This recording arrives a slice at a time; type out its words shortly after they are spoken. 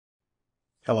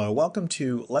Hello, welcome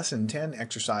to Lesson 10,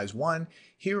 Exercise 1.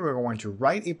 Here we're going to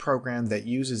write a program that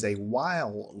uses a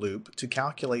while loop to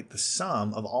calculate the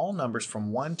sum of all numbers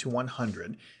from 1 to 100,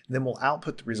 and then we'll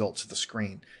output the results to the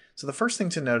screen. So the first thing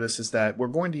to notice is that we're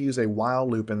going to use a while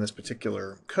loop in this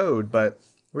particular code, but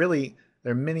really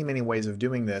there are many ways of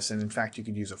doing this, and in fact you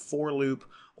could use a for loop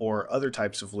or other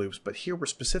types of loops, but here we're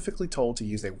specifically told to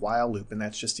use a while loop, and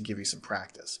that's just to give you some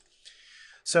practice.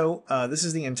 So this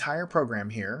is the entire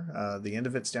program here. The end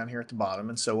of it's down here at the bottom.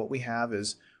 And so what we have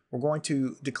is we're going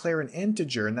to declare an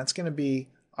integer, and that's going to be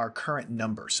our current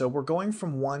number. So we're going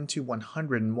from 1 to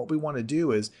 100, and what we want to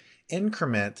do is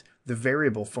increment the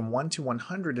variable from 1 to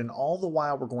 100, and all the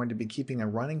while we're going to be keeping a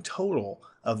running total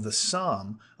of the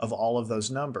sum of all of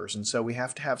those numbers. And so we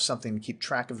have to have something to keep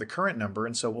track of the current number,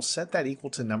 and so we'll set that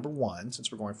equal to number 1,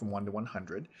 since we're going from 1 to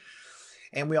 100.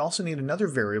 And we also need another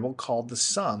variable called the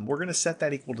sum. We're going to set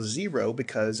that equal to 0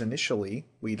 because initially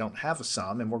we don't have a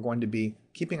sum, and we're going to be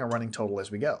keeping a running total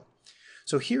as we go.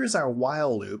 So here is our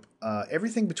while loop.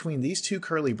 Everything between these two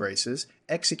curly braces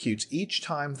executes each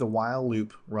time the while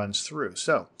loop runs through.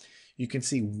 So you can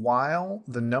see while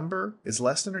the number is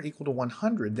less than or equal to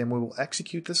 100, then we will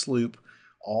execute this loop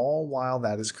all while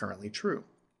that is currently true.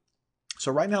 So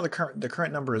right now the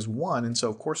current number is 1, and so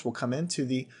of course we'll come into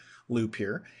the loop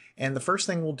here, and the first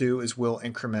thing we'll do is we'll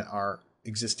increment our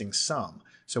existing sum.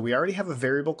 So we already have a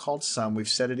variable called sum. We've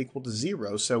set it equal to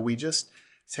 0, so we just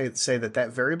say that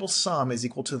that variable sum is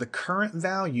equal to the current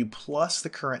value plus the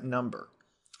current number.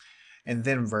 And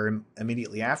then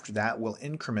immediately after that, we'll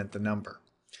increment the number.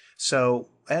 So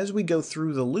as we go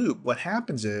through the loop, what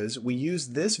happens is we use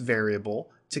this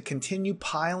variable to continue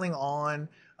piling on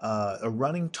a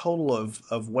running total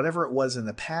of whatever it was in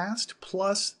the past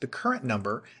plus the current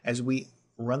number as we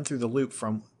run through the loop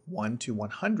from 1 to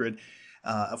 100.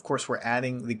 Of course, we're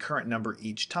adding the current number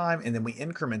each time, and then we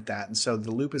increment that. And so the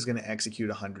loop is going to execute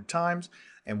 100 times.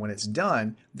 And when it's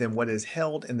done, then what is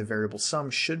held in the variable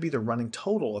sum should be the running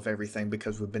total of everything,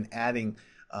 because we've been adding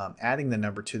the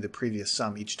number to the previous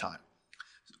sum each time.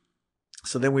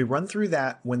 So then we run through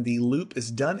that. When the loop is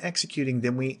done executing,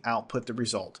 then we output the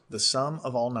result. The sum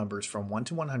of all numbers from 1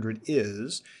 to 100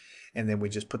 is, and then we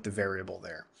just put the variable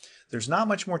there. There's not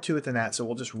much more to it than that, so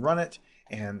we'll just run it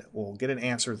and we'll get an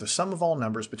answer. The sum of all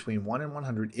numbers between 1 and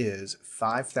 100 is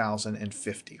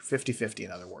 5,050, 50/50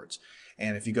 in other words.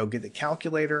 And if you go get the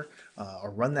calculator or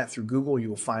run that through Google, you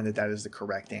will find that that is the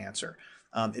correct answer.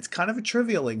 It's kind of a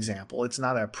trivial example. It's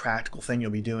not a practical thing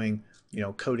you'll be doing,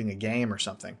 coding a game or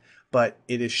something, but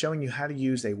it is showing you how to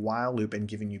use a while loop and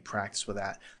giving you practice with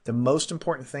that. The most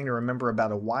important thing to remember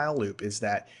about a while loop is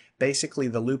that basically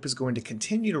the loop is going to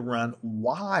continue to run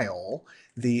while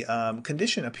the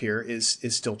condition up here is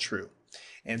still true.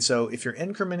 And so if you're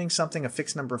incrementing something a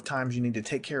fixed number of times, you need to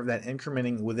take care of that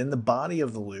incrementing within the body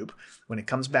of the loop. When it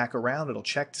comes back around, it'll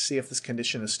check to see if this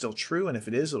condition is still true, and if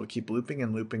it is, it'll keep looping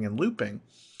and looping and looping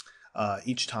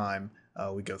each time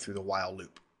we go through the while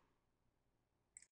loop.